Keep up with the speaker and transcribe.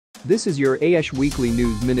This is your AESH Weekly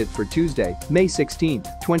News Minute for Tuesday, May 16,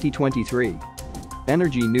 2023.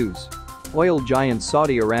 Energy News. Oil giant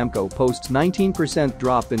Saudi Aramco posts 19%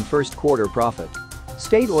 drop in first quarter profit.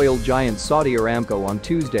 State oil giant Saudi Aramco on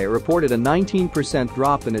Tuesday reported a 19%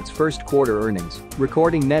 drop in its first quarter earnings,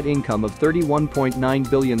 recording net income of $31.9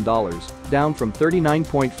 billion, down from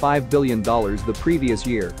 $39.5 billion the previous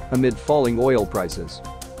year, amid falling oil prices.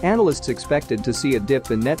 Analysts expected to see a dip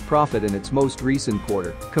in net profit in its most recent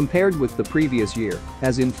quarter, compared with the previous year,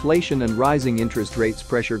 as inflation and rising interest rates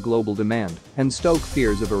pressure global demand and stoke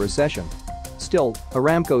fears of a recession. Still,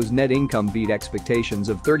 Aramco's net income beat expectations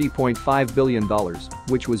of $30.5 billion,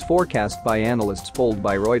 which was forecast by analysts polled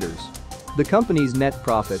by Reuters. The company's net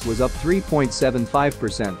profit was up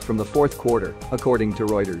 3.75% from the fourth quarter, according to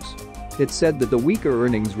Reuters. It said that the weaker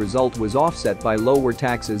earnings result was offset by lower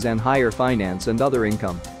taxes and higher finance and other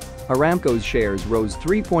income. Aramco's shares rose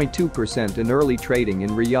 3.2% in early trading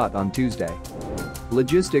in Riyadh on Tuesday.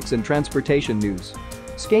 Logistics and transportation news.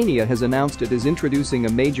 Scania has announced it is introducing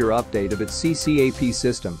a major update of its CCAP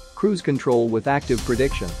system, cruise control with active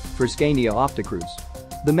prediction, for Scania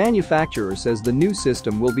Opticruise. The manufacturer says the new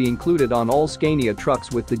system will be included on all Scania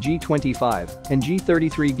trucks with the G25 and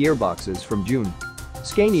G33 gearboxes from June.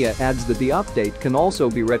 Scania adds that the update can also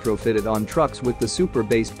be retrofitted on trucks with the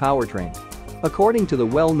super-based powertrain. According to the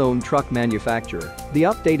well-known truck manufacturer, the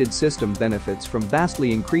updated system benefits from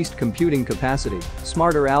vastly increased computing capacity,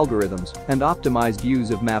 smarter algorithms, and optimized use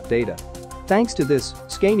of map data. Thanks to this,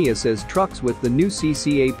 Scania says trucks with the new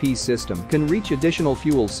CCAP system can reach additional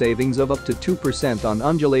fuel savings of up to 2% on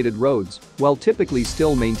undulated roads, while typically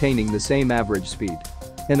still maintaining the same average speed.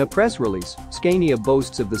 In a press release, Scania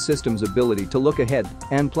boasts of the system's ability to look ahead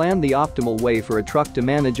and plan the optimal way for a truck to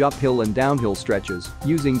manage uphill and downhill stretches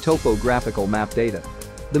using topographical map data.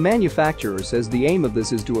 The manufacturer says the aim of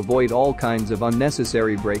this is to avoid all kinds of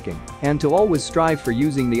unnecessary braking and to always strive for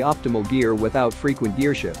using the optimal gear without frequent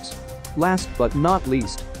gear shifts. Last but not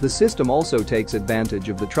least, the system also takes advantage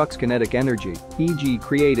of the truck's kinetic energy, e.g.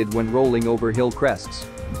 created when rolling over hill crests.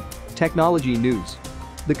 Technology news.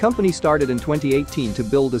 The company started in 2018 to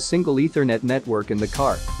build a single Ethernet network in the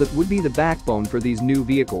car that would be the backbone for these new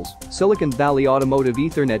vehicles. Silicon Valley automotive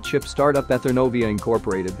Ethernet chip startup Ethernovia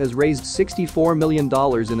Incorporated has raised $64 million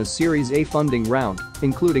in a Series A funding round,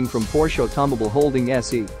 including from Porsche Automobile Holding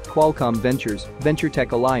SE, Qualcomm Ventures,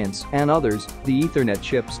 VentureTech Alliance, and others, the Ethernet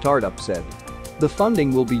chip startup said. The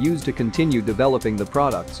funding will be used to continue developing the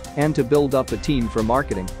products and to build up a team for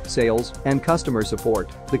marketing, sales, and customer support,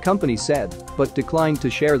 the company said, but declined to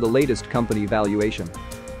share the latest company valuation.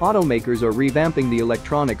 Automakers are revamping the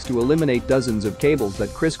electronics to eliminate dozens of cables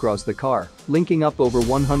that crisscross the car, linking up over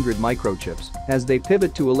 100 microchips, as they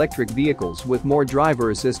pivot to electric vehicles with more driver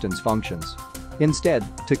assistance functions. Instead,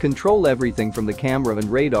 to control everything from the camera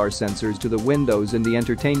and radar sensors to the windows and the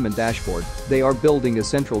entertainment dashboard, they are building a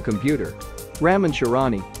central computer. Raman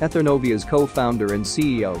Shirani, Ethernovia's co-founder and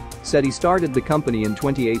CEO, said he started the company in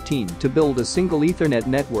 2018 to build a single Ethernet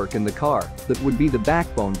network in the car that would be the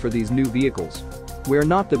backbone for these new vehicles. We're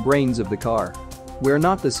not the brains of the car. We're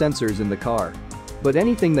not the sensors in the car. But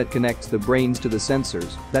anything that connects the brains to the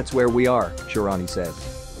sensors, that's where we are, Shirani said.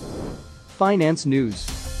 Finance news.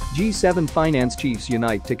 G7 finance chiefs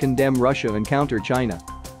unite to condemn Russia and counter China.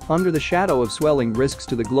 Under the shadow of swelling risks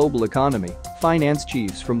to the global economy, finance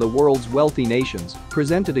chiefs from the world's wealthy nations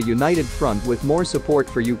presented a united front with more support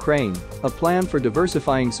for Ukraine, a plan for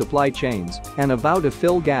diversifying supply chains, and a vow to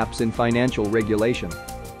fill gaps in financial regulation.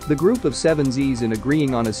 The group of seven Z's in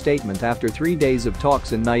agreeing on a statement after 3 days of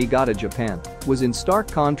talks in Niigata, Japan, was in stark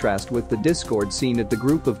contrast with the discord seen at the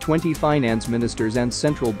group of 20 finance ministers and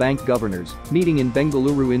central bank governors meeting in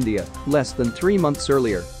Bengaluru, India, less than 3 months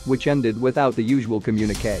earlier, which ended without the usual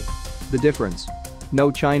communique. The difference? No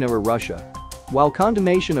China or Russia. While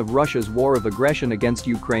condemnation of Russia's war of aggression against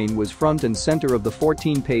Ukraine was front and center of the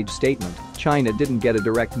 14-page statement, China didn't get a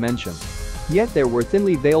direct mention. Yet there were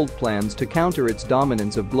thinly veiled plans to counter its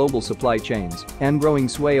dominance of global supply chains and growing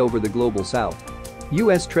sway over the global south.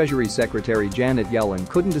 U.S. Treasury Secretary Janet Yellen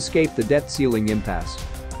couldn't escape the debt ceiling impasse.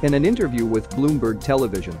 In an interview with Bloomberg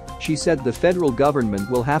Television, she said the federal government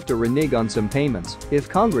will have to renege on some payments if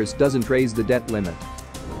Congress doesn't raise the debt limit.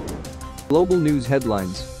 Global news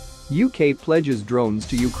headlines. UK pledges drones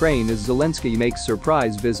to Ukraine as Zelensky makes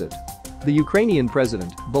surprise visit. The Ukrainian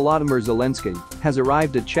president, Volodymyr Zelensky, has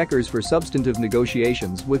arrived at Chequers for substantive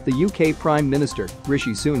negotiations with the UK Prime Minister,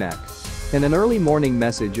 Rishi Sunak. In an early morning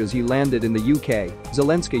message as he landed in the UK,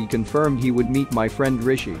 Zelensky confirmed he would meet my friend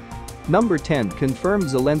Rishi. Number 10 confirmed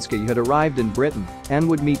Zelensky had arrived in Britain and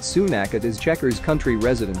would meet Sunak at his Chequers country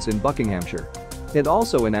residence in Buckinghamshire. It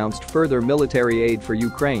also announced further military aid for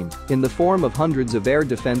Ukraine in the form of hundreds of air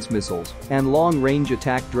defense missiles and long-range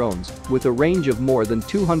attack drones with a range of more than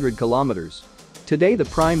 200 kilometers. Today the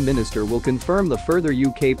Prime Minister will confirm the further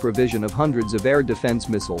UK provision of hundreds of air defense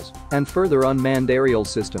missiles and further unmanned aerial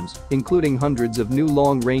systems, including hundreds of new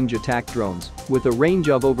long-range attack drones with a range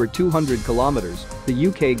of over 200 kilometers, the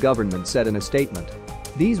UK government said in a statement.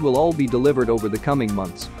 These will all be delivered over the coming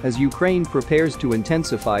months as Ukraine prepares to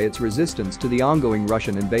intensify its resistance to the ongoing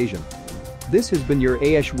Russian invasion. This has been your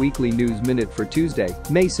AESH Weekly News Minute for Tuesday,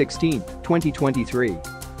 May 16, 2023.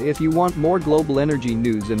 If you want more global energy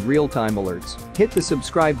news and real-time alerts, hit the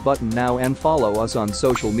subscribe button now and follow us on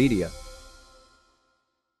social media.